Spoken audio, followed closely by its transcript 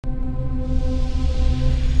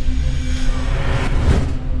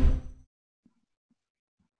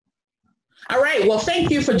All right. Well, thank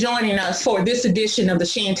you for joining us for this edition of the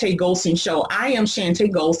Chantay Golson Show. I am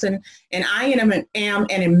Chantay Golson, and I am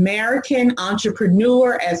an American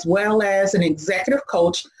entrepreneur as well as an executive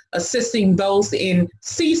coach, assisting those in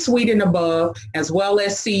C-suite and above, as well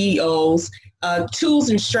as CEOs, tools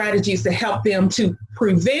and strategies to help them to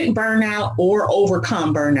prevent burnout or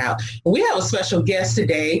overcome burnout. We have a special guest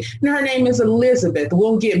today, and her name is Elizabeth.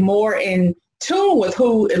 We'll get more in tune with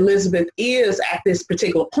who Elizabeth is at this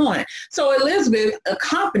particular point. So Elizabeth, a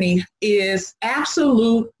company is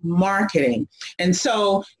Absolute Marketing. And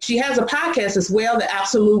so she has a podcast as well, the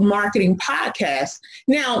Absolute Marketing Podcast.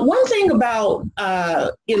 Now, one thing about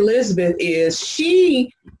Elizabeth is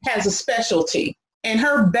she has a specialty, and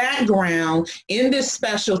her background in this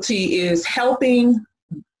specialty is helping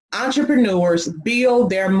entrepreneurs build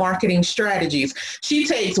their marketing strategies. She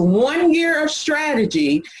takes 1 year of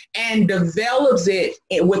strategy and develops it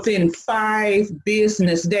within 5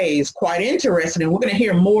 business days. Quite interesting. And we're going to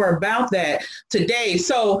hear more about that today.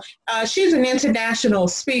 So she's an international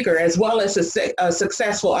speaker, as well as a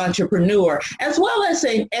successful entrepreneur, as well as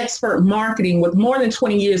an expert marketing with more than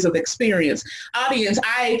 20 years of experience. Audience,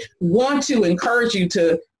 I want to encourage you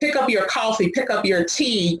to pick up your coffee, pick up your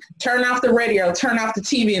tea, turn off the radio, turn off the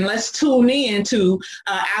TV, and let's tune in to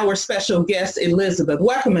our special guest, Elizabeth.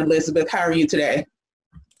 Welcome, Elizabeth. How are you today?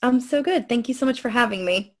 I'm so good. Thank you so much for having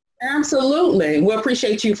me. Absolutely. We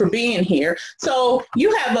appreciate you for being here. So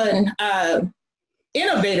you have an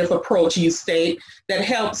innovative approach, you state, that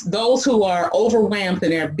helps those who are overwhelmed in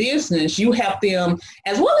their business. You help them,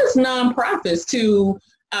 as well as nonprofits, to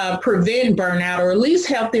prevent burnout, or at least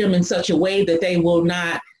help them in such a way that they will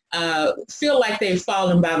not feel like they've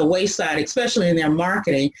fallen by the wayside, especially in their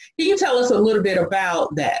marketing. Can you tell us a little bit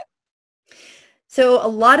about that? So a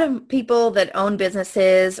lot of people that own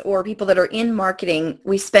businesses or people that are in marketing,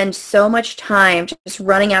 we spend so much time just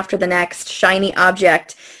running after the next shiny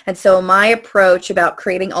object. And so my approach about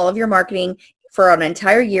creating all of your marketing for an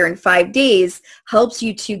entire year in 5 days helps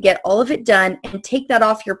you to get all of it done and take that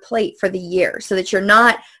off your plate for the year so that you're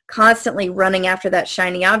not constantly running after that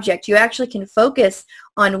shiny object. You actually can focus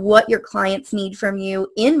on what your clients need from you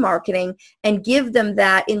in marketing and give them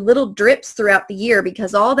that in little drips throughout the year,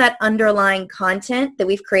 because all that underlying content that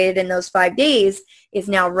we've created in those 5 days is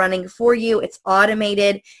now running for you. It's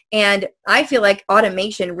automated. And I feel like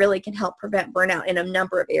automation really can help prevent burnout in a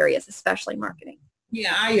number of areas, especially marketing.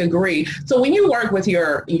 Yeah, I agree. So when you work with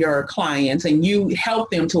your clients and you help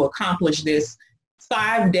them to accomplish this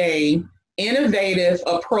 5-day innovative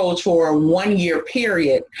approach for a 1 year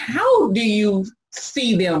period, how do you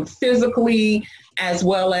see them physically as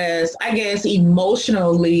well as, I guess,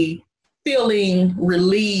 emotionally feeling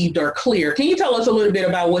relieved or clear? Can you tell us a little bit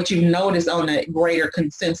about what you notice on the greater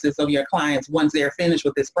consensus of your clients once they're finished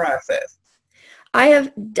with this process?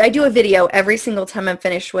 I do a video every single time I'm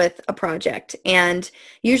finished with a project, and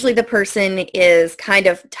usually the person is kind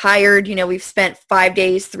of tired. You know, we've spent 5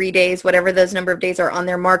 days, 3 days, whatever those number of days are on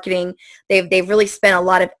their marketing. They've really spent a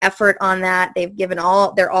lot of effort on that. They've given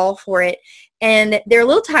their all for it, and they're a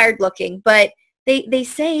little tired looking, but they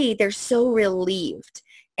say they're so relieved.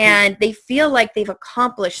 And they feel like they've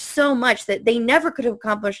accomplished so much that they never could have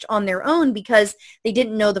accomplished on their own because they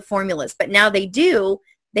didn't know the formulas. But now they do.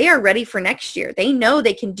 They are ready for next year. They know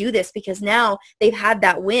they can do this because now they've had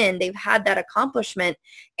that win. They've had that accomplishment.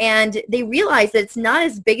 And they realize that it's not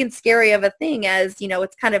as big and scary of a thing as,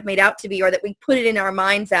 it's kind of made out to be, or that we put it in our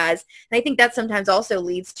minds as. And I think that sometimes also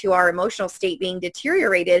leads to our emotional state being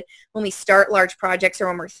deteriorated when we start large projects, or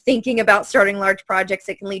when we're thinking about starting large projects.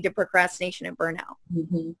 It can lead to procrastination and burnout.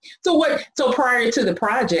 Mm-hmm. So prior to the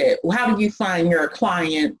project, how do you find your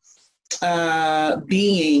clients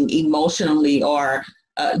being emotionally, or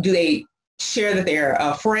do they share that they're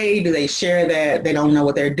afraid? Do they share that they don't know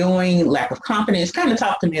what they're doing? Lack of confidence? Kind of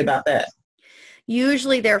talk to me about that.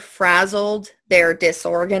 Usually they're frazzled, they're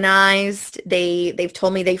disorganized. They've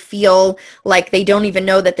told me they feel like they don't even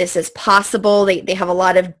know that this is possible. They have a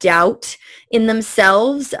lot of doubt in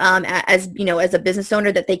themselves as a business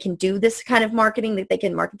owner, that they can do this kind of marketing, that they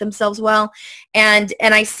can market themselves well. And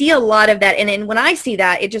I see a lot of that. And when I see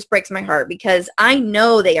that, it just breaks my heart, because I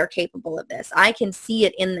know they are capable of this. I can see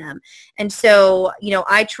it in them. And so,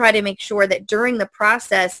 I try to make sure that during the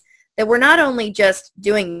process that we're not only just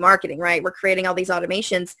doing marketing, right? We're creating all these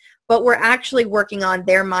automations, but we're actually working on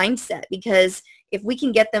their mindset, because if we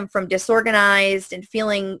can get them from disorganized and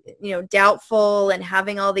feeling, doubtful and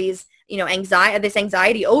having all these,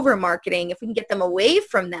 anxiety over marketing, if we can get them away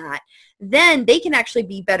from that, then they can actually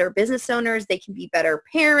be better business owners. They can be better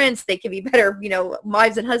parents. They can be better,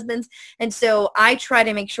 wives and husbands. And so I try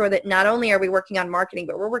to make sure that not only are we working on marketing,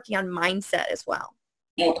 but we're working on mindset as well.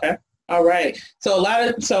 Okay. All right.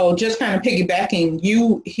 So just kind of piggybacking,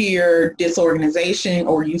 you hear disorganization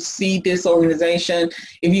or you see disorganization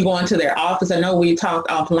if you go into their office. I know we talked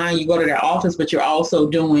offline, you go to their office, but you're also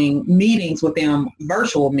doing meetings with them,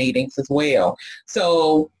 virtual meetings as well.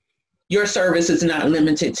 So your service is not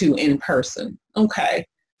limited to in person. Okay.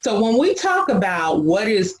 So when we talk about what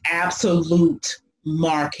is absolute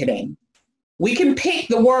marketing, we can pick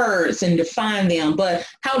the words and define them, but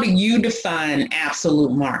how do you define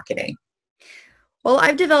absolute marketing? Well,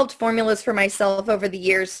 I've developed formulas for myself over the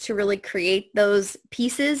years to really create those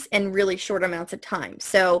pieces in really short amounts of time.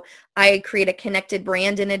 So I create a connected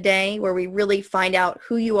brand in a day where we really find out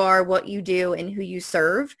who you are, what you do, and who you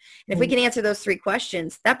serve. And if we can answer those three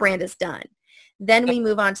questions, that brand is done. Then we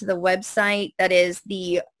move on to the website. That is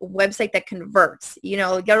the website that converts. You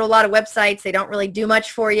know, you go to a lot of websites, they don't really do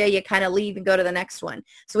much for you. You kind of leave and go to the next one.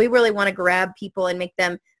 So we really want to grab people and make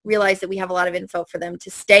them realize that we have a lot of info for them to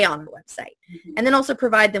stay on our website, and then also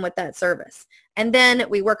provide them with that service. And then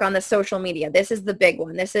we work on the social media. This is the big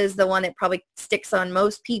one. This is the one that probably sticks on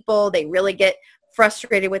most people. They really get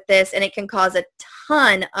frustrated with this, and it can cause a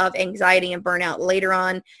ton of anxiety and burnout later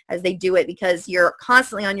on as they do it, because you're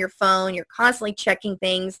constantly on your phone, you're constantly checking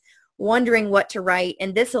things, wondering what to write,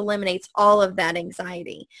 and this eliminates all of that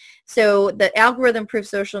anxiety. So the algorithm-proof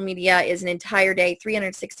social media is an entire day,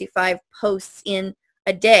 365 posts in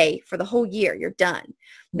a day for the whole year. You're done.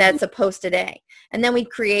 That's a post a day. And then we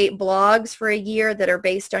create blogs for a year that are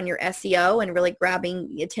based on your SEO and really grabbing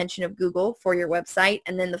the attention of Google for your website.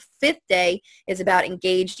 And then the fifth day is about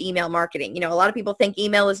engaged email marketing. You know, a lot of people think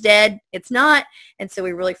email is dead. It's not. And so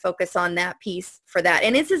we really focus on that piece for that.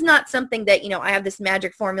 And this is not something that, you know, I have this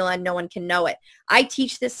magic formula and no one can know it. I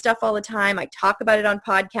teach this stuff all the time. I talk about it on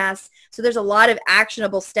podcasts. So there's a lot of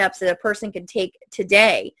actionable steps that a person can take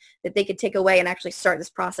today that they could take away and actually start this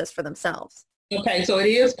process for themselves. Okay, so it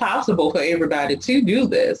is possible for everybody to do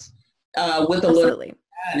this with a little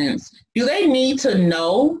guidance. Do they need to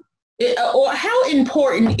know, or how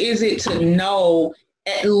important is it to know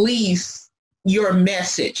at least your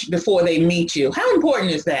message before they meet you? How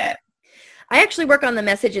important is that? I actually work on the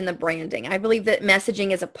message and the branding. I believe that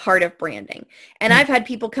messaging is a part of branding. And I've had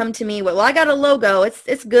people come to me, well, I got a logo.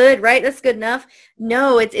 It's good, right? That's good enough.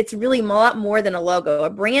 No, it's really a lot more than a logo. A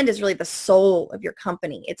brand is really the soul of your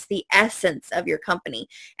company. It's the essence of your company.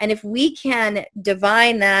 And if we can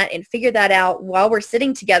divine that and figure that out while we're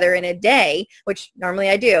sitting together in a day, which normally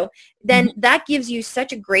I do, then that gives you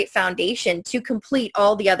such a great foundation to complete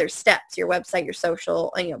all the other steps, your website, your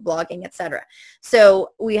social, you know, blogging, etc. So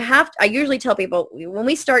I usually tell people when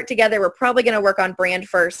we start together, we're probably going to work on brand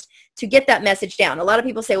first to get that message down. A lot of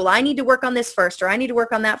people say, well, I need to work on this first, or I need to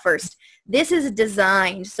work on that first. This is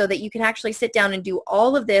designed so that you can actually sit down and do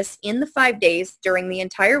all of this in the 5 days during the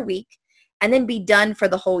entire week, and then be done for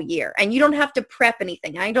the whole year. And you don't have to prep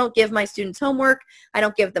anything. I don't give my students homework. I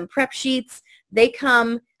don't give them prep sheets. They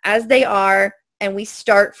come as they are, and we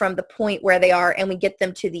start from the point where they are, and we get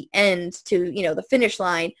them to the end, to, you know, the finish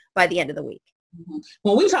line by the end of the week.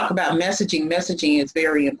 When we talk about messaging is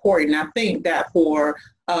very important. I think that for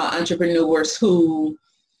entrepreneurs who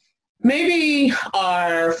maybe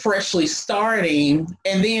are freshly starting,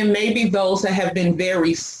 and then maybe those that have been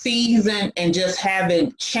very seasoned and just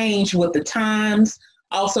haven't changed with the times,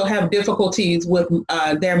 also have difficulties with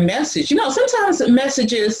their message. You know, sometimes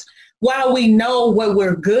messages, while we know what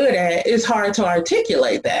we're good at, it's hard to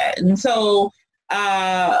articulate that. And so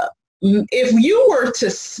if you were to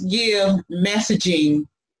give messaging,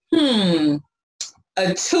 a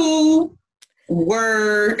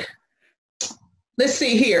 2-word, let's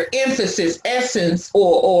see here, emphasis, essence,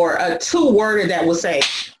 or a 2-worder that would say,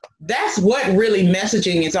 that's what really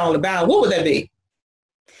messaging is all about, what would that be?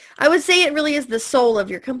 I would say it really is the soul of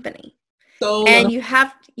your company. And you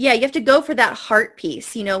have to go for that heart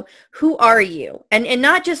piece. You know, who are you? And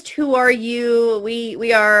not just who are you?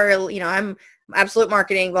 We are, you know, I'm absolute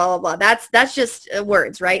marketing, blah, blah, blah. That's just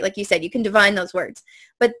words, right? Like you said, you can divine those words.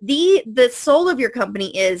 But the soul of your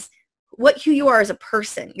company is who you are as a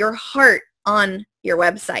person, your heart on your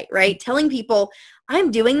website, right? Telling people, I'm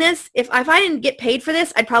doing this. If I didn't get paid for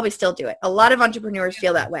this, I'd probably still do it. A lot of entrepreneurs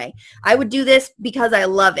feel that way. I would do this because I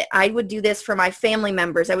love it. I would do this for my family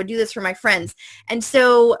members. I would do this for my friends. And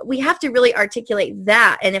so we have to really articulate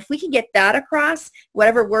that. And if we can get that across,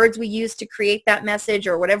 whatever words we use to create that message,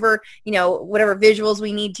 or whatever, you know, whatever visuals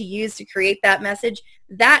we need to use to create that message,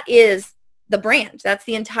 that is the brand. That's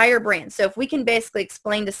the entire brand. So if we can basically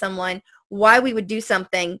explain to someone why we would do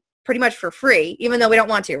something pretty much for free, even though we don't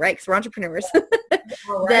want to, right? Because we're entrepreneurs,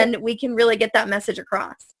 then we can really get that message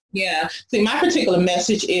across. Yeah. See, my particular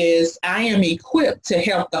message is I am equipped to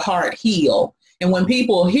help the heart heal. And when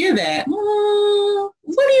people hear that,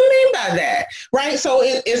 what do you mean by that? Right? So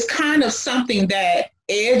it's kind of something that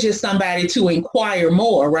edges somebody to inquire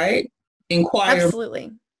more, right? Inquire.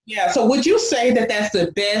 Absolutely. Yeah. So would you say that that's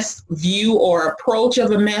the best view or approach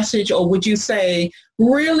of a message, or would you say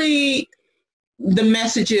really the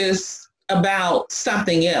message is about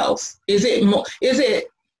something else? Is it more? Is it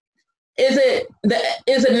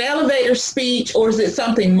an elevator speech, or is it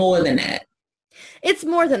something more than that? It's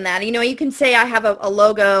more than that. You can say I have a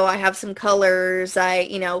logo, I have some colors, I,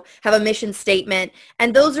 have a mission statement,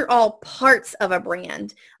 and those are all parts of a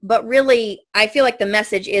brand. But really, I feel like the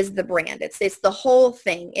message is the brand. It's the whole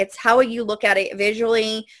thing. It's how you look at it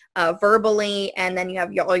visually, verbally, and then you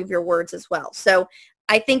have all of your words as well. So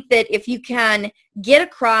I think that if you can get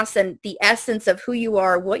across and the essence of who you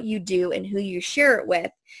are, what you do, and who you share it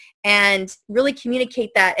with, and really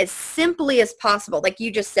communicate that as simply as possible, like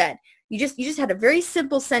you just said, you just had a very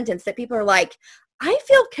simple sentence that people are like, I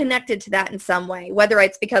feel connected to that in some way, whether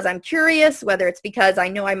it's because I'm curious, whether it's because I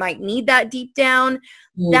know I might need that deep down.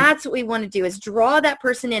 That's what we want to do, is draw that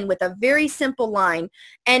person in with a very simple line,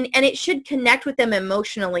 and it should connect with them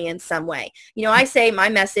emotionally in some way. I say my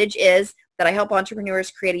message is that I help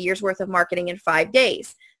entrepreneurs create a year's worth of marketing in 5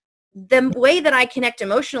 days. The way that I connect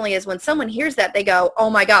emotionally is when someone hears that, they go, oh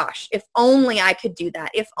my gosh, if only I could do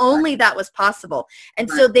that. If only that was possible. And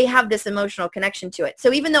so they have this emotional connection to it.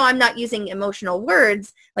 So even though I'm not using emotional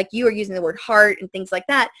words, like you are using the word heart and things like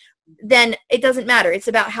that, then it doesn't matter. It's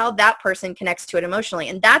about how that person connects to it emotionally.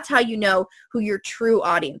 And that's how you know who your true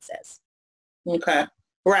audience is. Okay.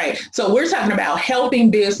 Right. So we're talking about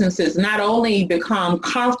helping businesses not only become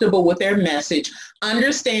comfortable with their message,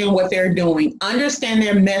 understand what they're doing, understand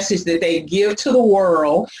their message that they give to the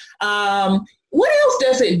world. What else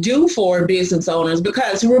does it do for business owners?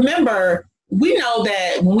 Because remember, we know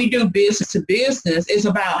that when we do business to business, it's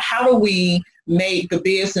about how do we make the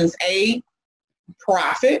business a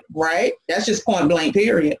profit, right? That's just point blank,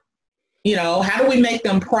 period. How do we make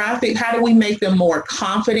them profit? How do we make them more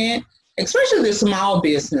confident? Especially the small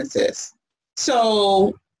businesses.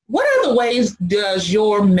 So what other ways does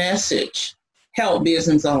your message help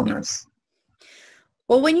business owners?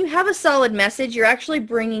 Well, when you have a solid message, you're actually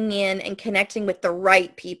bringing in and connecting with the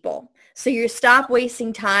right people. So you stop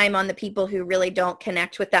wasting time on the people who really don't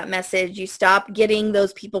connect with that message. You stop getting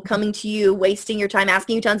those people coming to you, wasting your time,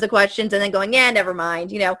 asking you tons of questions, and then going, yeah, never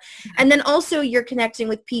mind, And then also you're connecting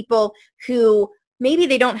with people who maybe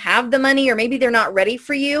they don't have the money, or maybe they're not ready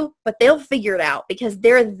for you, but they'll figure it out because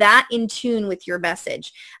they're that in tune with your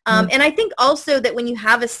message. And I think also that when you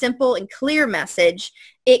have a simple and clear message,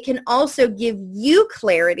 it can also give you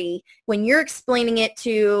clarity when you're explaining it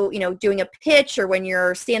to, doing a pitch, or when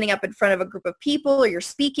you're standing up in front of a group of people or you're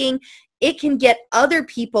speaking. It can get other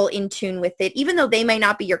people in tune with it, even though they may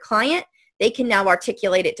not be your client. They can now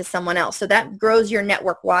articulate it to someone else. So that grows your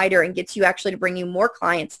network wider and gets you actually to bring you more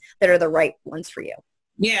clients that are the right ones for you.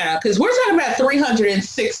 Yeah, because we're talking about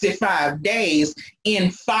 365 days in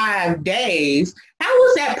 5 days. How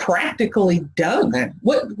is that practically done?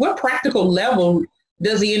 What practical level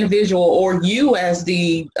does the individual or you as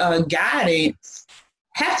the guidance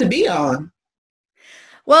have to be on?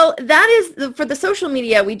 Well, that is, for the social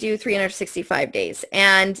media, we do 365 days.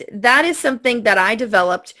 And that is something that I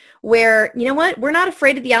developed where, you know what, we're not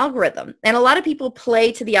afraid of the algorithm. And a lot of people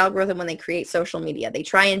play to the algorithm when they create social media. They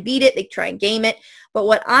try and beat it. They try and game it. But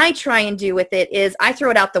what I try and do with it is I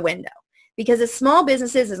throw it out the window. Because as small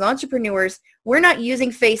businesses, as entrepreneurs, we're not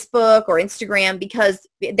using Facebook or Instagram because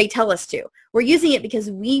they tell us to. We're using it because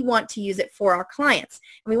we want to use it for our clients.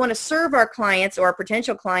 And we want to serve our clients or our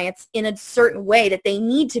potential clients in a certain way that they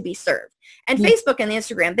need to be served. And Facebook and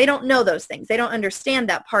Instagram, they don't know those things. They don't understand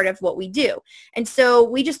that part of what we do. And so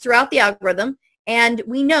we just throw out the algorithm, and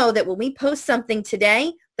we know that when we post something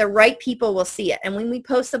today, the right people will see it. And when we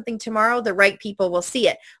post something tomorrow, the right people will see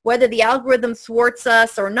it. Whether the algorithm thwarts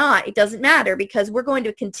us or not, it doesn't matter, because we're going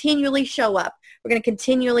to continually show up. We're going to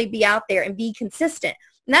continually be out there and be consistent.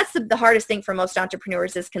 And that's the hardest thing for most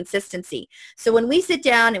entrepreneurs, is consistency. So when we sit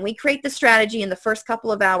down and we create the strategy in the first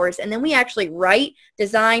couple of hours, and then we actually write,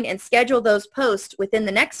 design, and schedule those posts within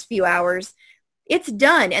the next few hours, it's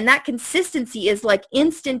done. And that consistency is like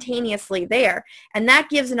instantaneously there. And that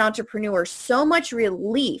gives an entrepreneur so much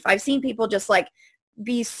relief. I've seen people just like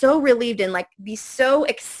be so relieved and like be so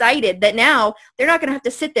excited that now they're not going to have to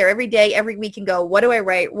sit there every day, every week and go, what do I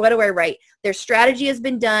write? What do I write? Their strategy has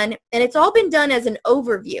been done, and it's all been done as an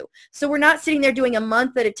overview. So we're not sitting there doing a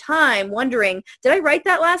month at a time wondering, did I write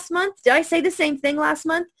that last month? Did I say the same thing last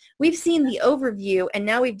month? We've seen the overview, and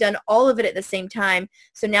now we've done all of it at the same time.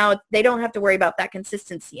 So now they don't have to worry about that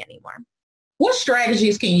consistency anymore. What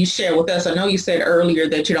strategies can you share with us? I know you said earlier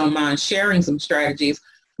that you don't mind sharing some strategies.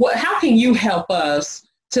 How can you help us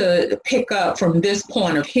to pick up from this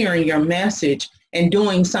point of hearing your message and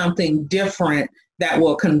doing something different that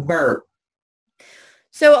will convert?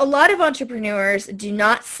 So a lot of entrepreneurs do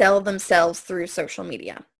not sell themselves through social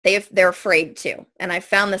media. They're afraid to. And I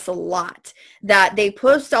found this a lot, that they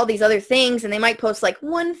post all these other things and they might post like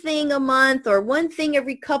one thing a month or one thing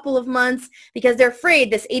every couple of months because they're afraid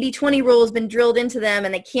this 80-20 rule has been drilled into them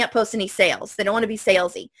and they can't post any sales. They don't want to be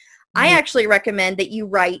salesy. I actually recommend that you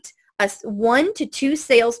write 1 to 2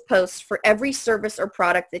 sales posts for every service or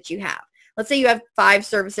product that you have. Let's say you have 5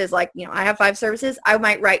 services, like, I have 5 services. I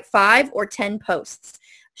might write 5 or 10 posts,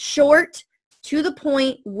 short, to the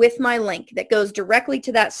point, with my link that goes directly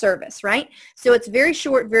to that service, right? So it's very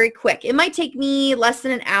short, very quick. It might take me less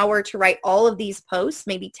than an hour to write all of these posts,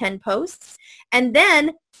 maybe 10 posts. And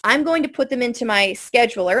then I'm going to put them into my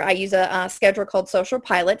scheduler. I use a scheduler called Social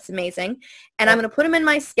Pilot. It's amazing. And I'm going to put them in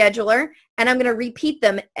my scheduler and I'm going to repeat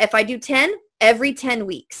them. If I do 10, every 10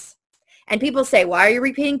 weeks. And people say, why are you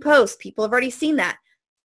repeating posts? People have already seen that.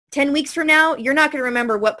 10 weeks from now, you're not going to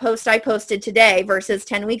remember what post I posted today versus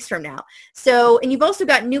 10 weeks from now. So, and you've also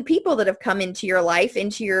got new people that have come into your life,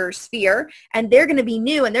 into your sphere, and they're going to be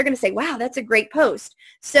new and they're going to say, wow, that's a great post.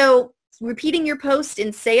 So repeating your post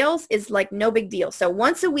in sales is like no big deal. So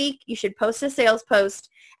once a week, you should post a sales post,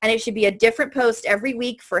 and it should be a different post every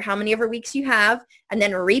week for how many ever weeks you have, and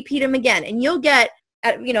then repeat them again. And you'll get,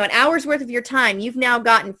 at, an hour's worth of your time, you've now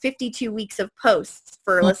gotten 52 weeks of posts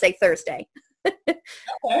for, let's say, Thursday.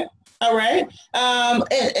 Okay. All right.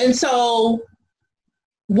 And so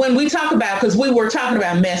when we talk about, because we were talking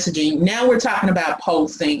about messaging, now we're talking about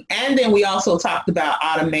posting, and then we also talked about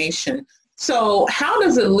automation. So how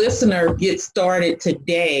does a listener get started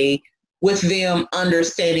today with them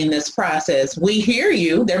understanding this process? We hear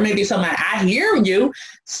you. There may be somebody, I hear you.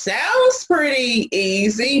 Sounds pretty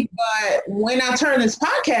easy, but when I turn this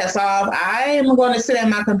podcast off, I am going to sit at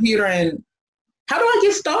my computer and how do I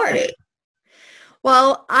get started?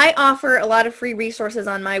 Well, I offer a lot of free resources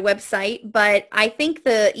on my website, but I think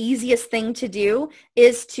the easiest thing to do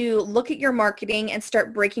is to look at your marketing and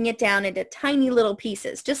start breaking it down into tiny little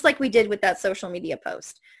pieces, just like we did with that social media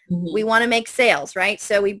post. Mm-hmm. We want to make sales, right?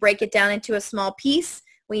 So we break it down into a small piece.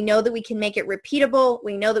 We know that we can make it repeatable.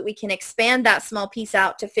 We know that we can expand that small piece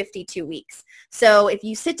out to 52 weeks. So if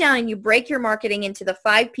you sit down and you break your marketing into the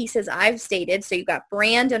 5 pieces I've stated, so you've got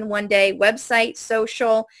brand in one day, website,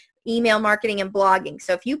 social, email marketing, and blogging.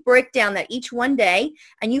 So if you break down that each one day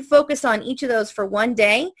and you focus on each of those for one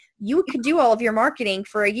day, you could do all of your marketing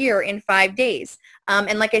for a year in 5 days.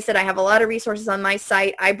 And like I said, I have a lot of resources on my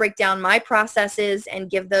site. I break down my processes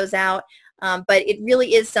and give those out. But it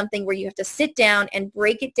really is something where you have to sit down and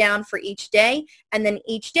break it down for each day. And then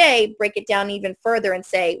each day, break it down even further and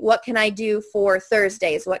say, what can I do for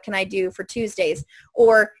Thursdays? What can I do for Tuesdays?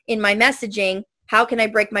 Or in my messaging, how can I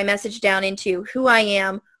break my message down into who I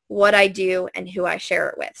am, what I do, and who I share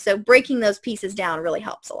it with? So breaking those pieces down really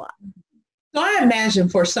helps a lot. So I imagine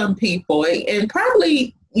for some people, and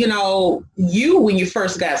probably, you, when you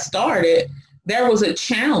first got started, there was a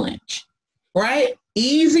challenge, right?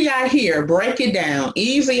 Easy, I hear, break it down.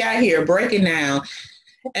 Easy, I hear, break it down.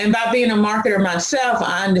 And by being a marketer myself,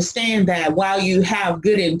 I understand that while you have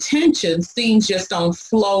good intentions, things just don't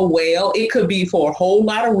flow well. It could be for a whole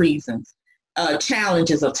lot of reasons.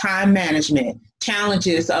 Challenges of time management,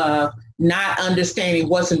 challenges of not understanding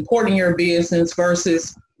what's important in your business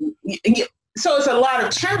versus, so it's a lot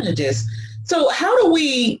of challenges. So how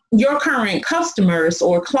do your current customers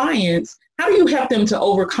or clients, how do you help them to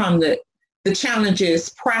overcome the challenges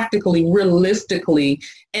practically, realistically,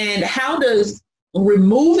 and how does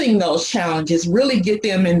removing those challenges really get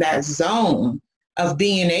them in that zone of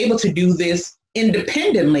being able to do this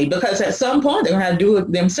independently? Because at some point they're going to have to do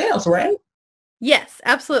it themselves, right? Yes,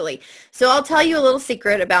 absolutely. So I'll tell you a little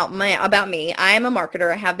secret about me. I am a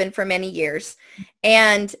marketer. I have been for many years,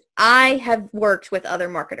 and I have worked with other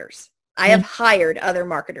marketers. I have hired other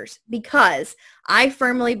marketers because I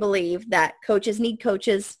firmly believe that coaches need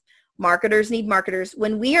coaches, marketers need marketers.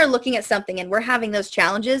 When we are looking at something and we're having those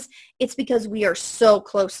challenges, it's because we are so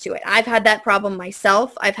close to it. I've had that problem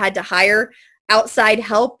myself. I've had to hire outside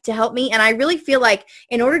help to help me, and I really feel like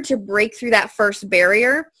in order to break through that first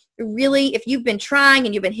barrier, really, if you've been trying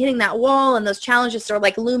and you've been hitting that wall and those challenges are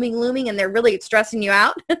like looming, and they're really stressing you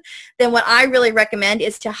out, then what I really recommend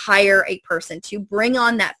is to hire a person, to bring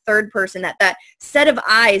on that third person, that set of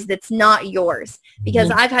eyes that's not yours.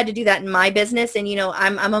 Because I've had to do that in my business, and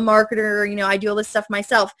I'm a marketer, I do all this stuff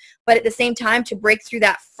myself, but at the same time, to break through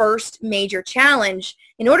that first major challenge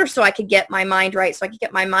in order so I could get my mind right, so I could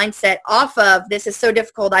get my mindset off of this is so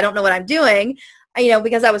difficult, I don't know what I'm doing,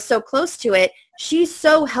 because I was so close to it. She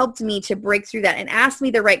so helped me to break through that and ask me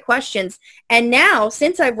the right questions. And now,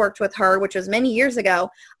 since I've worked with her, which was many years ago,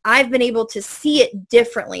 I've been able to see it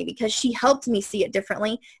differently because she helped me see it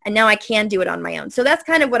differently. And now I can do it on my own. So that's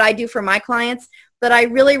kind of what I do for my clients. But I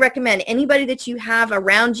really recommend anybody that you have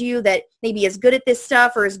around you that maybe is good at this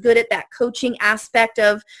stuff or is good at that coaching aspect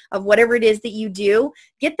of whatever it is that you do,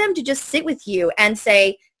 get them to just sit with you and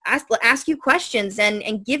say, ask you questions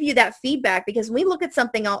and give you that feedback, because we look at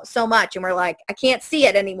something so much and we're like, I can't see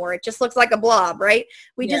it anymore. It just looks like a blob, right?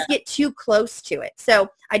 We just get too close to it. So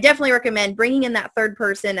I definitely recommend bringing in that third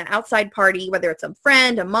person, an outside party, whether it's a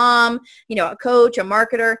friend, a mom, a coach, a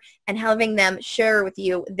marketer, and having them share with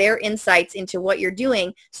you their insights into what you're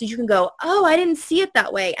doing so you can go, oh, I didn't see it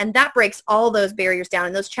that way. And that breaks all those barriers down,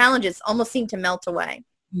 and those challenges almost seem to melt away.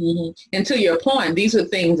 And to your point, these are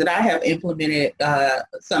things that I have implemented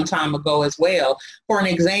some time ago as well. For an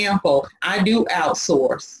example, I do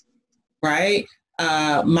outsource, right?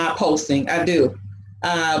 My posting, I do.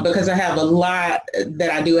 Because I have a lot that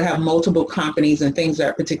I do. I have multiple companies and things of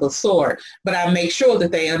that particular sort. But I make sure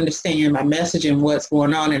that they understand my message and what's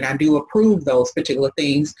going on, and I do approve those particular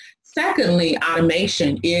things. Secondly,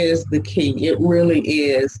 automation is the key. It really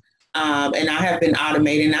is. And I have been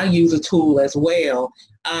automating. I use a tool as well.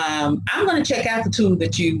 I'm going to check out the tool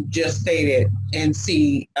that you just stated and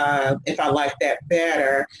see if I like that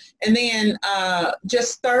better. And then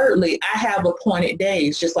just thirdly, I have appointed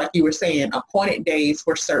days, just like you were saying, appointed days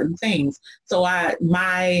for certain things. So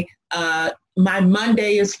my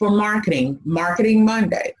Monday is for Marketing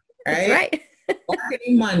Monday, right? That's right.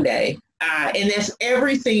 Marketing Monday. And that's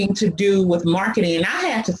everything to do with marketing. And I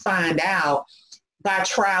had to find out by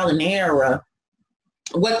trial and error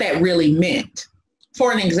what that really meant.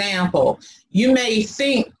 For an example, you may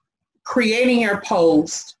think creating your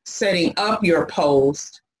post, setting up your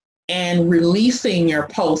post, and releasing your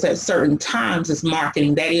post at certain times is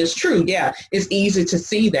marketing. That is true. Yeah, it's easy to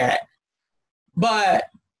see that. But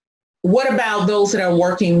what about those that are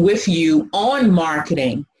working with you on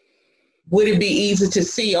marketing? Would it be easy to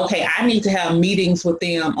see, okay, I need to have meetings with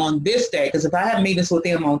them on this day? Because if I have meetings with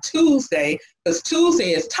them on Tuesday, because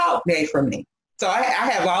Tuesday is talk day for me. So I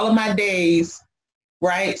have all of my days,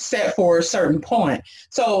 right, set for a certain point.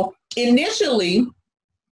 So initially,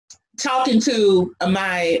 talking to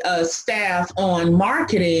my staff on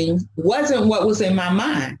marketing wasn't what was in my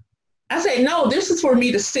mind. I said, no, this is for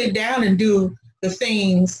me to sit down and do the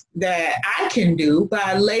things that I can do. But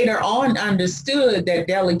I later on understood that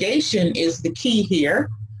delegation is the key here,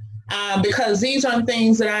 because these are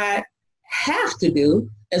things that I have to do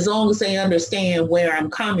as long as they understand where I'm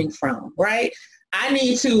coming from, right? I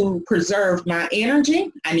need to preserve my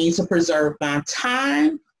energy. I need to preserve my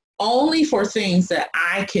time only for things that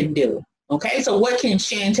I can do. Okay, so what can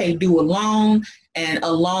Chantay do alone and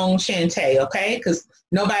alone Chantay, okay? Because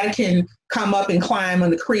nobody can come up and climb on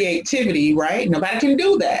the creativity, right? Nobody can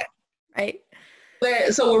do that. Right.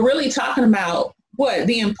 So we're really talking about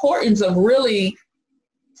the importance of really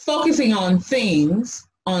focusing on things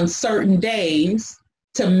on certain days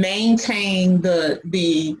to maintain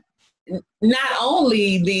the not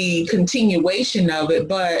only the continuation of it,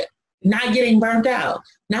 but not getting burnt out,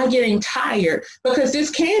 not getting tired, because this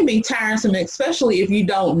can be tiresome, especially if you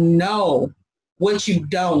don't know what you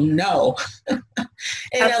don't know. And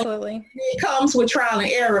absolutely. It comes with trial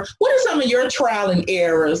and error. What are some of your trial and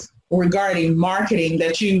errors regarding marketing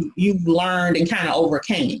that you've learned and kind of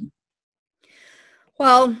overcame?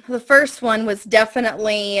 Well, the first one was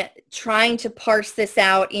definitely trying to parse this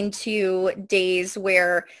out into days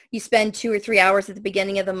where you spend 2 or 3 hours at the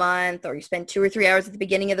beginning of the month, or you spend 2 or 3 hours at the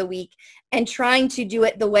beginning of the week, and trying to do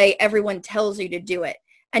it the way everyone tells you to do it,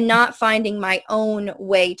 and not finding my own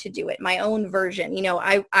way to do it, my own version.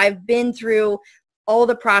 I've been through all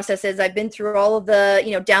the processes. I've been through all of the,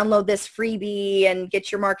 download this freebie and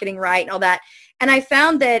get your marketing right and all that. And I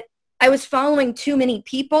found that I was following too many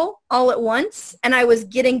people all at once, and I was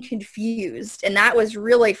getting confused. And that was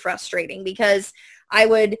really frustrating, because I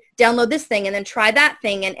would download this thing and then try that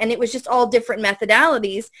thing. And it was just all different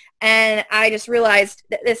methodologies. And I just realized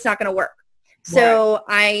that it's not going to work. So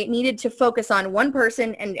I needed to focus on one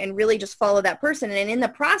person and really just follow that person. And in the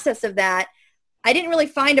process of that, I didn't really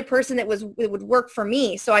find a person that would work for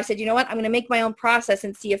me. So I said, you know what, I'm going to make my own process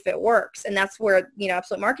and see if it works. And that's where,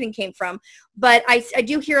 Absolute Marketing came from. But I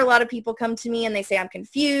do hear a lot of people come to me and they say, I'm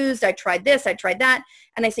confused. I tried this, I tried that.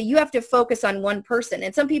 And I say, you have to focus on one person.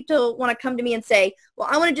 And some people want to come to me and say, well,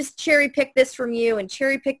 I want to just cherry pick this from you and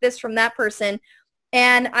cherry pick this from that person.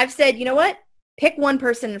 And I've said, you know what? Pick one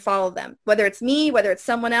person and follow them, whether it's me, whether it's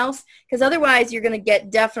someone else, because otherwise you're going to get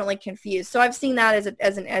definitely confused. So I've seen that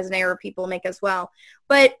as an error people make as well.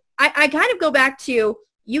 But I kind of go back to,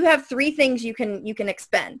 you have three things you can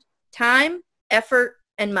expend: time, effort,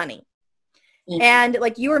 and money. Mm-hmm. And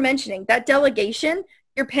like you were mentioning, that delegation,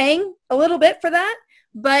 you're paying a little bit for that,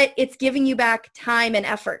 but it's giving you back time and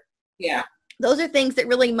effort. Yeah. Those are things that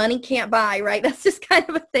really money can't buy, right? That's just kind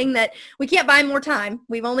of a thing that we can't buy more time.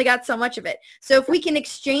 We've only got so much of it. So if we can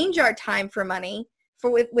exchange our time for money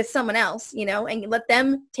with someone else, and let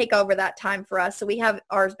them take over that time for us so we have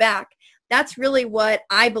ours back, that's really what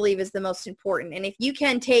I believe is the most important. And if you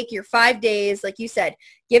can take your 5 days, like you said,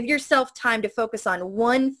 give yourself time to focus on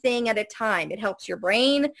one thing at a time. It helps your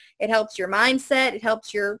brain. It helps your mindset. It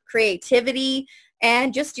helps your creativity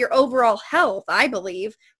and just your overall health, I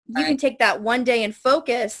believe. You can take that one day and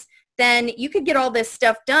focus, then you could get all this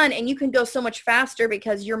stuff done and you can go so much faster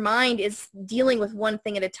because your mind is dealing with one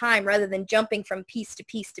thing at a time rather than jumping from piece to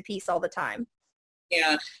piece to piece all the time.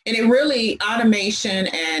 Yeah, and it really, automation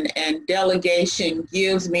and delegation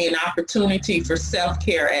gives me an opportunity for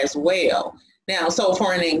self-care as well. Now, so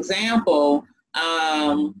for an example,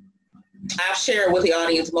 I've shared with the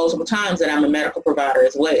audience multiple times that I'm a medical provider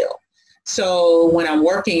as well. So when I'm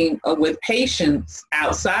working with patients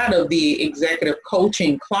outside of the executive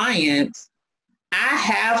coaching clients, I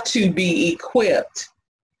have to be equipped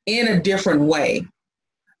in a different way.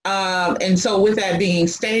 And so with that being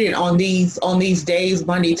stated, on these days,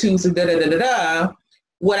 Monday, Tuesday,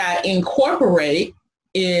 what I incorporate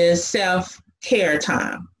is self-care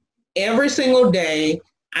time. Every single day,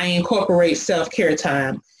 I incorporate self-care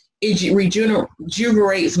time. It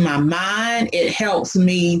regenerates my mind. It helps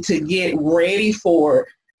me to get ready for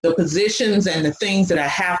the positions and the things that I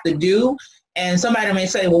have to do. And somebody may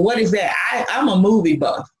say, well, what is that? I'm a movie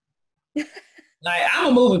buff. I'm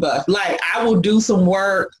a movie buff. I will do some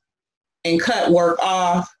work and cut work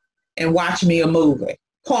off and watch me a movie.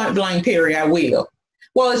 Point blank period, I will.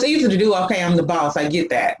 Well, it's easy to do. Okay, I'm the boss. I get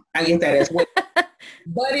that as well.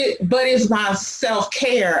 But it's my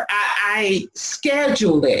self-care. I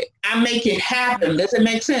schedule it. I make it happen. Does it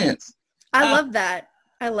make sense? I love that.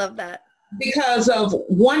 Because of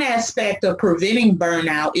one aspect of preventing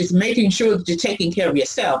burnout is making sure that you're taking care of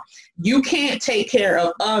yourself. You can't take care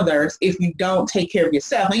of others if you don't take care of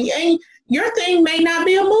yourself. And your thing may not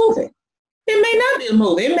be a movie. It may not be a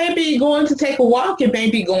movie. It may be going to take a walk. It may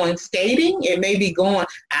be going skating. It may be going,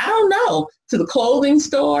 I don't know, to the clothing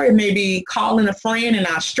store. It may be calling a friend in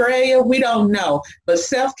Australia. We don't know. But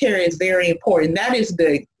self-care is very important. That is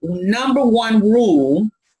the number one rule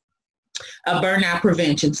of burnout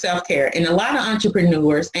prevention, self-care. And a lot of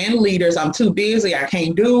entrepreneurs and leaders, I'm too busy. I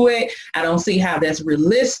can't do it. I don't see how that's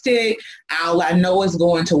realistic. All I know is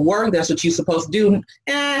going to work. That's what you're supposed to do.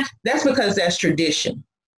 That's because that's tradition.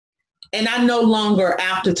 And I no longer,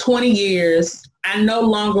 after 20 years, I no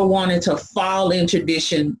longer wanted to fall in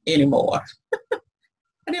tradition anymore.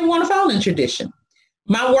 I didn't want to fall in tradition.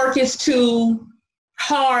 My work is too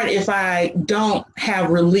hard if I don't have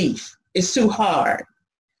relief. It's too hard.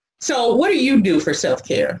 So what do you do for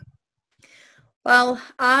self-care? Well,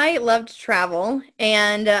 I love to travel,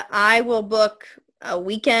 and I will book a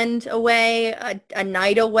weekend away, a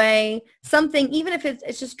night away, something, even if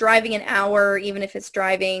it's just driving an hour, even if it's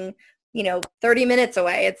driving 30 minutes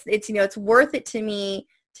away. It's worth it to me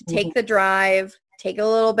to take the drive, take a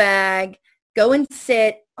little bag, go and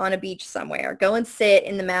sit on a beach somewhere, go and sit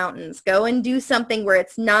in the mountains, go and do something where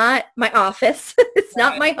it's not my office, it's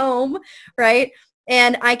not my home, right?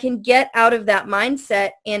 And I can get out of that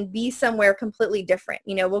mindset and be somewhere completely different.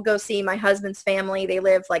 We'll go see my husband's family. They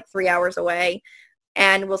live like 3 hours away.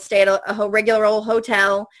 And we'll stay at a regular old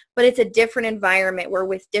hotel, but it's a different environment. We're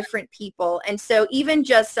with different people. And so even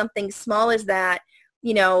just something small as that,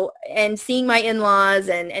 and seeing my in-laws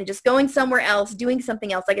and just going somewhere else, doing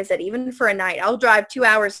something else, like I said, even for a night, I'll drive 2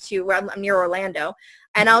 hours to where I'm near Orlando,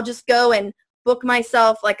 and I'll just go and book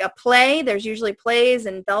myself like a play. There's usually plays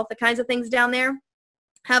and all the kinds of things down there.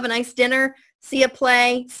 Have a nice dinner, see a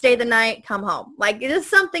play, stay the night, come home. Like, it is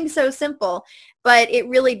something so simple, but it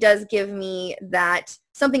really does give me that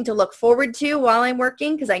something to look forward to while I'm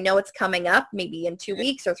working, because I know it's coming up maybe in 2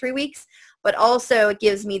 weeks or 3 weeks, but also it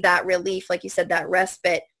gives me that relief, like you said, that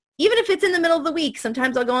respite even if it's in the middle of the week,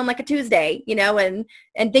 sometimes I'll go on like a Tuesday,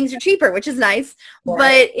 and things are cheaper, which is nice, Right.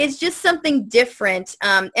 but it's just something different.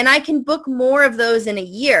 And I can book more of those in a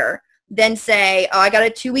year than say, oh, I got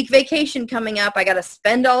a 2-week vacation coming up. I got to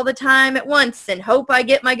spend all the time at once and hope I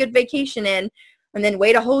get my good vacation in and then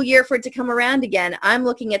wait a whole year for it to come around again. I'm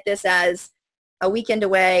looking at this as a weekend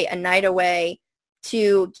away, a night away,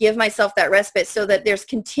 to give myself that respite so that there's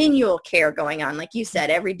continual care going on, like you said,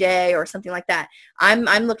 every day or something like that. I'm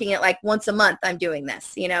looking at like once a month I'm doing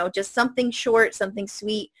this, just something short, something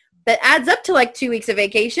sweet that adds up to like 2 weeks of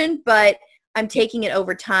vacation, but I'm taking it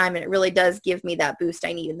over time, and it really does give me that boost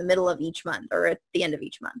I need in the middle of each month or at the end of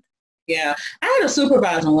each month. Yeah. I had a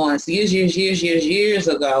supervisor once, years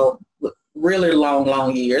ago, really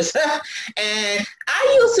long years. And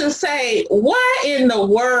I used to say, why in the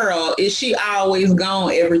world is she always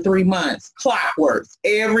gone every 3 months? Clockwork,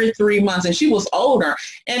 every 3 months. And she was older.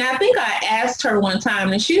 And I think I asked her one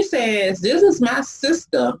time, and she says, this is my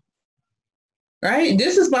system, right?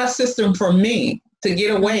 This is my system for me to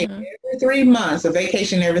get away every 3 months, a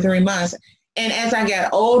vacation every 3 months. And as I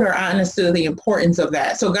got older, I understood the importance of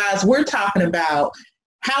that. So guys, we're talking about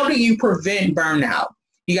how do you prevent burnout?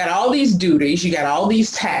 You got all these duties, you got all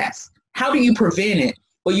these tasks. How do you prevent it?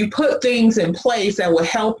 Well, you put things in place that will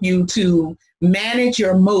help you to manage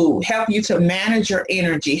your mood, help you to manage your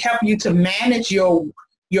energy, help you to manage your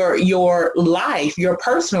life, your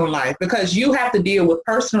personal life, because you have to deal with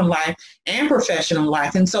personal life and professional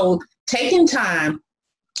life. And so taking time,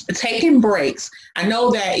 taking breaks. I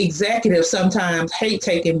know that executives sometimes hate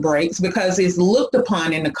taking breaks because it's looked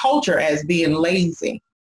upon in the culture as being lazy.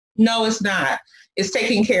 No, it's not. It's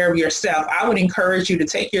taking care of yourself. I would encourage you to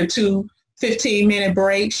take your 2 15-minute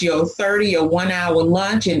breaks, your 30 or 1 hour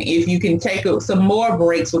lunch. And if you can take some more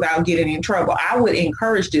breaks without getting in trouble, I would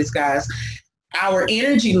encourage this, guys. Our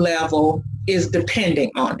energy level is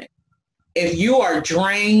depending on it. If you are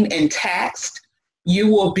drained and taxed, you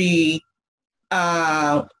will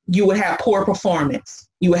have poor performance.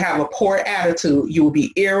 You will have a poor attitude. You will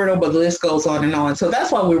be irritable. The list goes on and on. So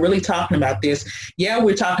that's why we're really talking about this. Yeah,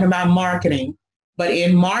 we're talking about marketing, but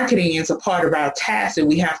in marketing, it's a part of our task that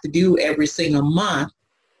we have to do every single month.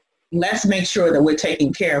 Let's make sure that we're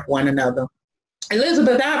taking care of one another.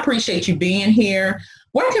 Elizabeth, I appreciate you being here.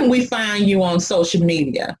 Where can we find you on social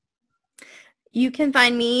media? You can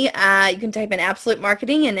find me, you can type in Absolute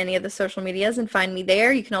Marketing in any of the social medias and find me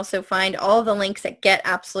there. You can also find all the links at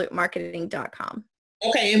getabsolutemarketing.com.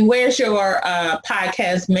 Okay, and where's your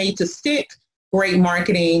podcast, Made to Stick? Great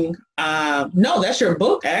Marketing. No, that's your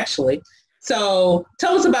book, actually. So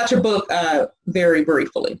tell us about your book very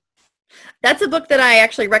briefly. That's a book that I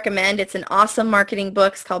actually recommend. It's an awesome marketing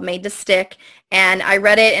book. It's called Made to Stick, and I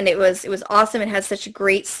read it, and it was awesome. It has such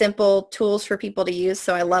great, simple tools for people to use.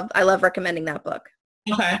 So I love recommending that book.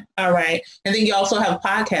 Okay, all right. And then you also have a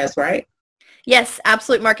podcast, right? Yes,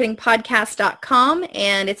 absolutemarketingpodcast.com,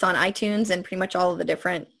 and it's on iTunes and pretty much all of the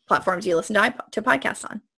different platforms you listen to podcasts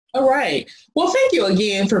on. All right. Well, thank you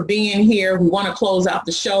again for being here. We want to close out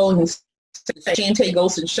the show and the Chantay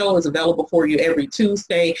Golson Show is available for you every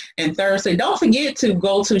Tuesday and Thursday. Don't forget to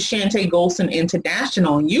go to Chantay Golson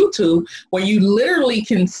International on YouTube, where you literally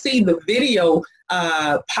can see the video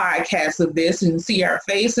podcast of this and see our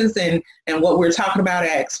faces and what we're talking about,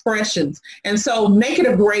 our expressions. And so make it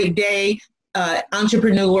a great day.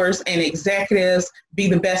 Entrepreneurs and executives, be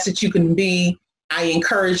the best that you can be. I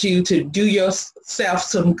encourage you to do yourself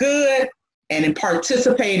some good and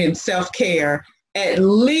participate in self-care at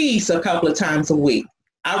least a couple of times a week.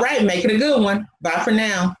 All right, make it a good one. Bye for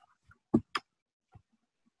now.